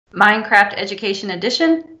Minecraft Education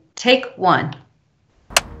Edition, Take 1.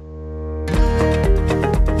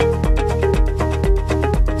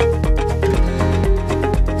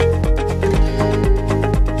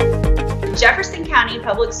 Jefferson County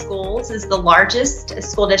Public Schools is the largest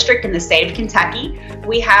school district in the state of Kentucky.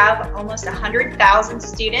 We have almost 100,000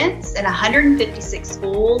 students in 156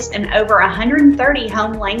 schools and over 130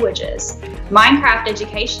 home languages. Minecraft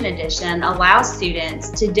Education Edition allows students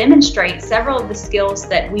to demonstrate several of the skills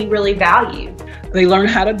that we really value. They learn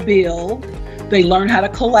how to build, they learn how to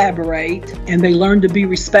collaborate, and they learn to be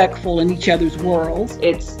respectful in each other's worlds.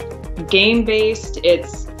 It's game-based,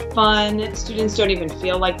 it's fun. Students don't even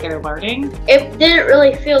feel like they're learning. It didn't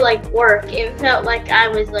really feel like work. It felt like I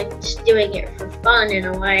was just doing it for fun in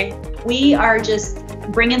a way. We are just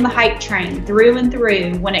bringing the hype train through and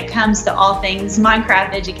through when it comes to all things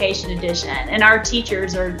Minecraft Education Edition, and our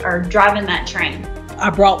teachers are driving that train. I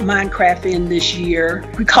brought Minecraft in this year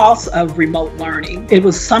because of remote learning. It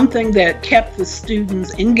was something that kept the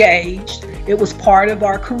students engaged. It was part of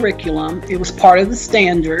our curriculum. It was part of the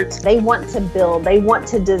standards. They want to build, they want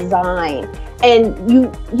to design. And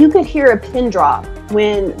you could hear a pin drop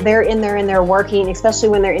when they're in there working, especially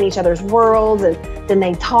when they're in each other's worlds, and then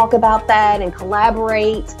they talk about that and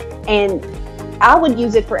collaborate. And I would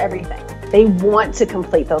use it for everything. They want to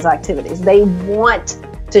complete those activities. They want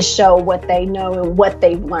to show what they know and what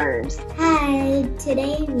they've learned. Hi,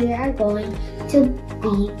 today we are going to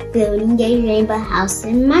be building a rainbow house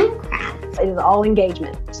in Minecraft. It is all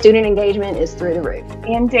engagement. Student engagement is through the roof.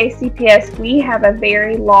 In JCPS, we have a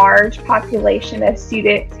very large population of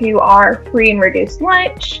students who are free and reduced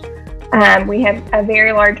lunch. We have a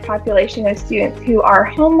very large population of students who are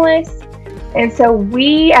homeless. And so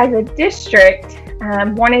we as a district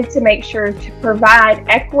wanted to make sure to provide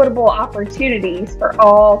equitable opportunities for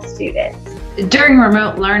all students. During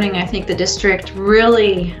remote learning, I think the district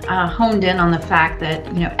really honed in on the fact that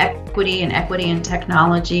equity in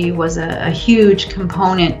technology was a huge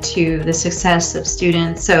component to the success of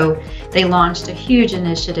students. So they launched a huge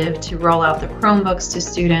initiative to roll out the Chromebooks to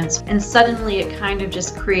students, and suddenly it kind of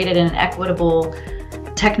just created an equitable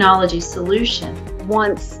technology solution.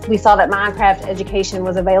 Once we saw that Minecraft education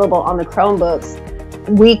was available on the Chromebooks,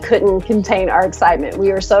 we couldn't contain our excitement.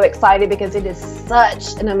 We were so excited because it is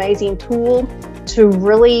such an amazing tool to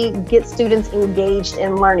really get students engaged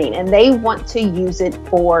in learning, and they want to use it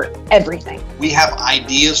for everything. We have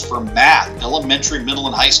ideas for math, elementary, middle,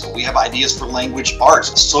 and high school. We have ideas for language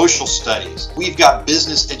arts, social studies. We've got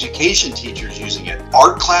business education teachers using it.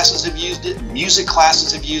 Art classes have used it, music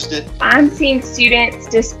classes have used it. I'm seeing students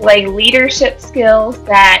display leadership skills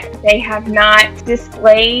that they have not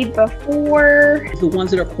displayed before. The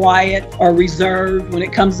ones that are quiet or reserved, when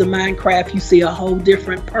it comes to Minecraft, you see a whole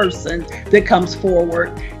different person that comes forward,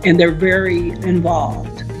 and they're very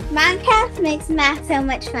involved. Minecraft makes math so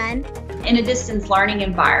much fun. In a distance learning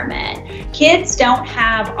environment, kids don't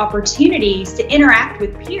have opportunities to interact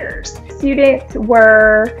with peers. Students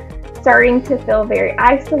were starting to feel very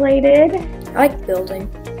isolated. I like building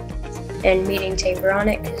and meeting Tabor on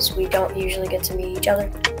it because we don't usually get to meet each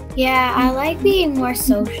other. Yeah, I like being more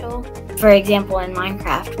social. For example, in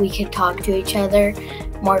Minecraft, we could talk to each other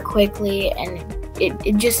more quickly, and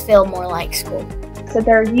it just felt more like school. So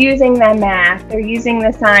they're using the math, they're using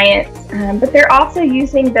the science, but they're also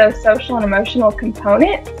using those social and emotional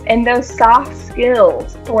components and those soft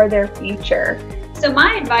skills for their future. So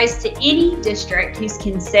my advice to any district who's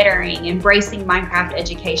considering embracing Minecraft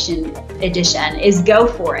Education Edition is go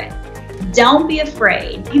for it. Don't be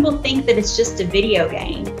afraid. People think that it's just a video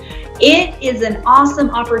game. It is an awesome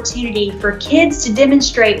opportunity for kids to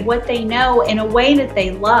demonstrate what they know in a way that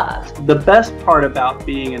they love. The best part about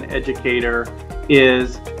being an educator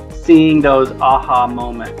is seeing those aha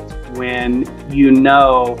moments when you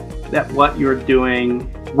know that what you're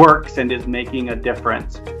doing works and is making a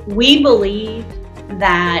difference. We believe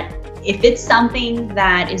that if it's something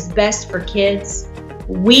that is best for kids,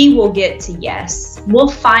 we will get to yes. We'll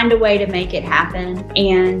find a way to make it happen,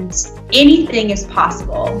 and anything is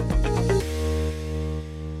possible.